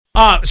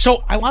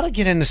So I want to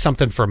get into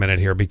something for a minute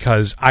here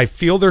because I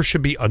feel there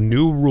should be a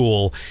new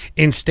rule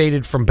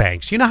instated from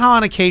banks. You know how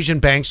on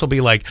occasion banks will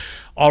be like,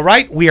 all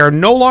right, we are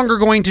no longer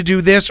going to do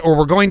this or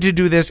we're going to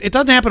do this. It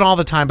doesn't happen all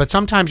the time, but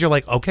sometimes you're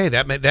like, okay,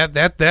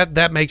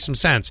 that makes some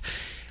sense.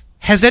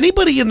 Has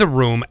anybody in the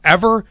room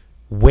ever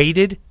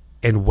waited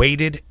and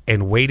waited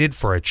and waited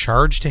for a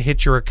charge to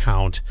hit your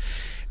account,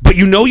 but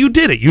you know you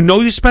did it. You know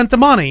you spent the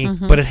money,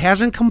 but it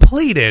hasn't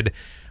completed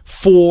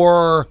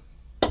for,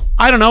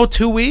 I don't know,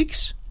 2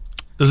 weeks?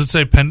 Does it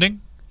say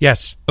pending?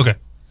 Yes. Okay.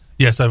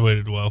 Yes, I've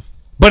waited a while.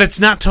 But it's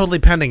not totally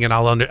pending, and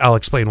I'll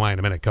explain why in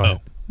a minute. Go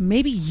ahead.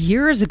 Maybe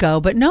years ago,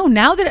 but no,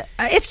 now that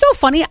it's so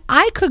funny,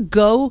 I could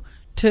go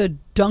to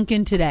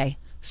Dunkin' today,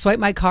 swipe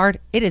my card,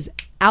 it is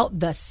out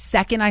the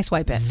second I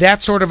swipe it.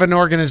 That sort of an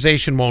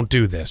organization won't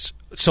do this.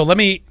 So let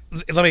me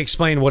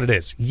explain what it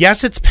is.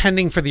 Yes, it's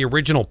pending for the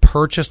original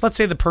purchase. Let's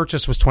say the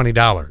purchase was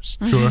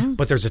 $20. Sure.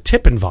 But there's a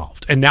tip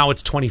involved, and now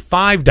it's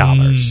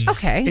 $25.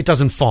 Okay. It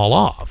doesn't fall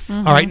off.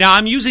 All right. Now,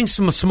 I'm using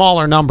some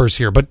smaller numbers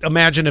here, but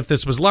imagine if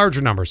this was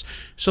larger numbers.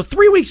 So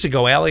 3 weeks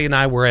ago, Allie and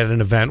I were at an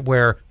event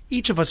where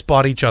each of us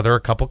bought each other a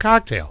couple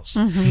cocktails.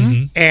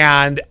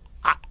 And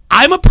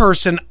I'm a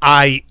person,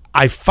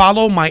 I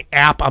follow my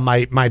app on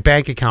my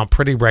bank account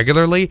pretty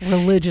regularly.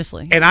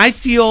 Religiously. And I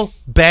feel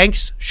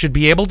banks should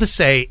be able to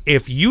say,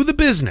 if you, the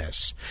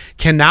business,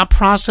 cannot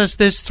process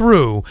this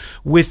through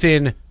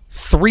within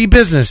 3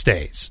 business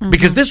days,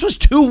 because this was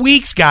 2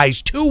 weeks,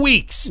 guys, 2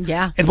 weeks.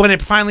 Yeah. And when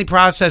it finally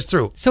processed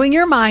through. So in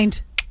your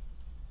mind,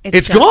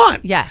 It's done. gone.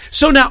 Yes.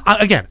 So now,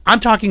 again,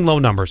 I'm talking low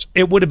numbers.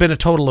 It would have been a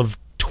total of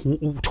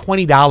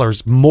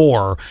 $20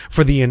 more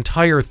for the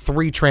entire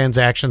 3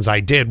 transactions I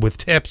did with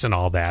tips and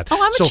all that.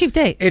 Oh, I'm a cheap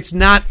date. It's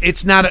not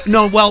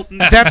no, well,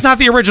 that's not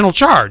the original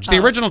charge. The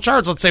original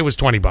charge, let's say, was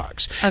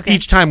 $20 Okay.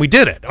 each time we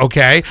did it,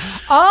 okay?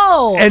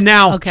 Oh. And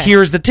now okay.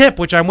 here's the tip,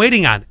 which I'm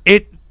waiting on.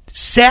 It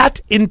sat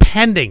in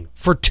pending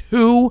for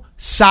 2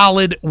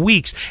 solid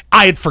weeks.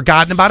 I had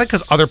forgotten about it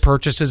because other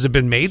purchases have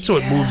been made, so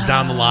it moves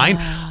down the line.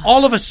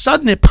 All of a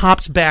sudden, it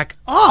pops back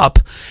up,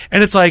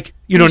 and it's like,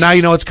 now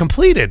you know it's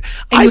completed.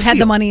 And you had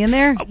the money in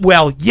there?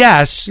 Well,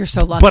 yes. You're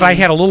so lucky. But I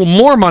had a little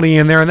more money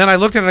in there, and then I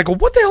looked at it and I go,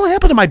 what the hell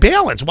happened to my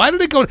balance? Why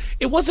did it go?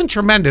 It wasn't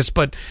tremendous,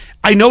 but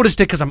I noticed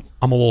it because I'm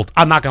not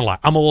going to lie,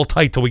 I'm a little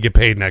tight till we get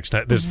paid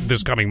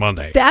this coming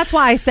Monday. That's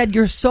why I said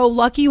you're so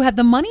lucky you had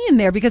the money in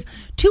there, because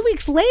 2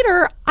 weeks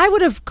later, I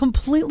would have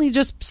completely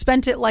just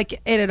spent it like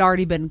it had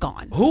already been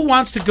gone. Who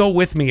wants to go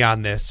with me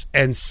on this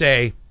and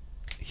say,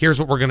 here's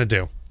what we're going to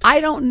do? I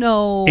don't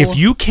know. If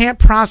you can't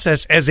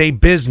process as a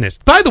business,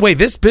 by the way,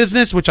 this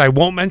business, which I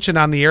won't mention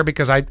on the air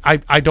because I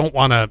don't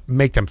want to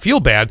make them feel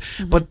bad,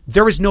 but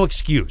there is no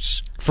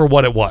excuse for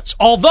what it was.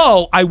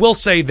 Although I will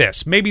say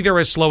this, maybe they're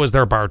as slow as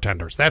their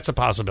bartenders. That's a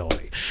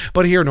possibility.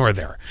 But here nor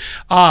there.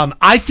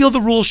 I feel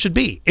the rule should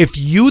be, if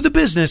you, the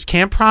business,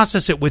 can't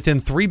process it within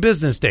 3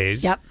 business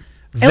days. Yep.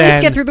 At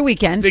least get through the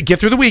weekend. Get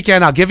through the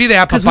weekend. I'll give you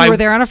that. Because we were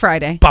there on a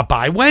Friday. But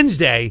by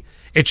Wednesday,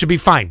 it should be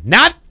fine.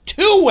 Not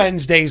 2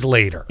 Wednesdays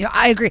later. Yeah,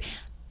 I agree.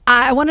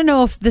 I want to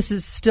know if this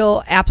is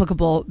still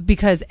applicable,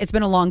 because it's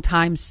been a long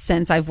time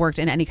since I've worked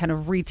in any kind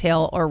of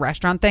retail or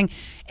restaurant thing,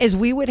 is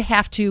we would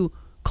have to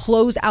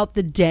close out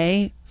the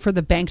day for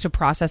the bank to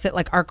process it.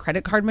 Like our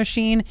credit card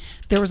machine,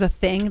 there was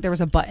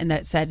a button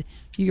that said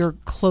you're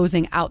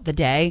closing out the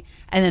day,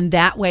 and then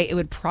that way it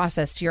would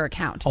process to your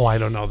account. Oh, I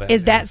don't know that.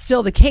 Is that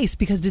still the case?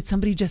 Because did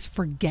somebody just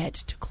forget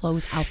to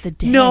close out the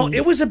day? No,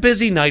 it was a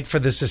busy night for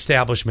this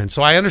establishment,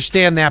 so I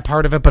understand that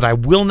part of it, but I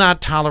will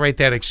not tolerate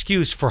that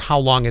excuse for how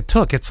long it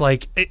took. It's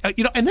like,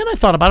 and then I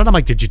thought about it. I'm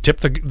like, did you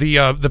tip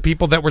the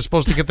people that were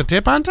supposed to get the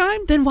tip on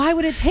time? Then why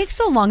would it take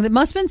so long? There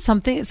must have been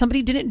something.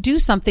 Somebody didn't do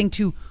something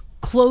to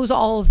close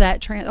all of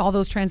that, all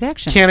those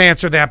transactions. Can't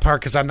answer that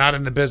part because I'm not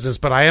in the business,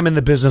 but I am in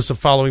the business of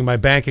following my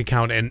bank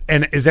account.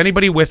 And is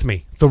anybody with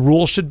me? The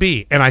rule should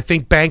be, and I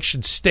think banks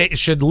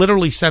should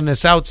literally send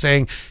this out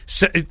saying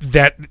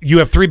that you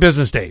have 3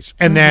 business days,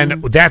 and then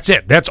that's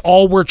it. That's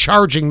all we're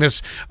charging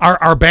this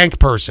our bank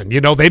person.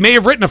 They may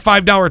have written a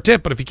 $5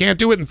 tip, but if you can't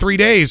do it in 3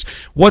 days,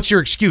 what's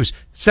your excuse?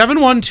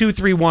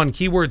 71231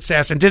 keyword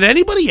SASS. And did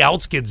anybody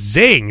else get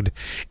zinged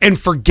and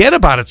forget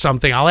about it?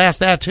 Something I'll ask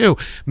that too.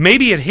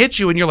 Maybe it hits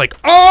you and you're like,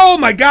 oh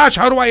my gosh,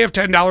 how do I have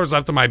 $10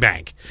 left in my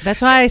bank?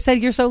 That's why I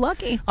said you're so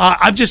lucky.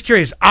 I'm just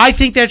curious. I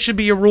think that should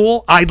be a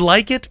rule. I'd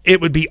like it. It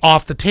would be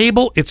off the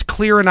table. It's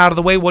clear and out of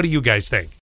the way. What do you guys think?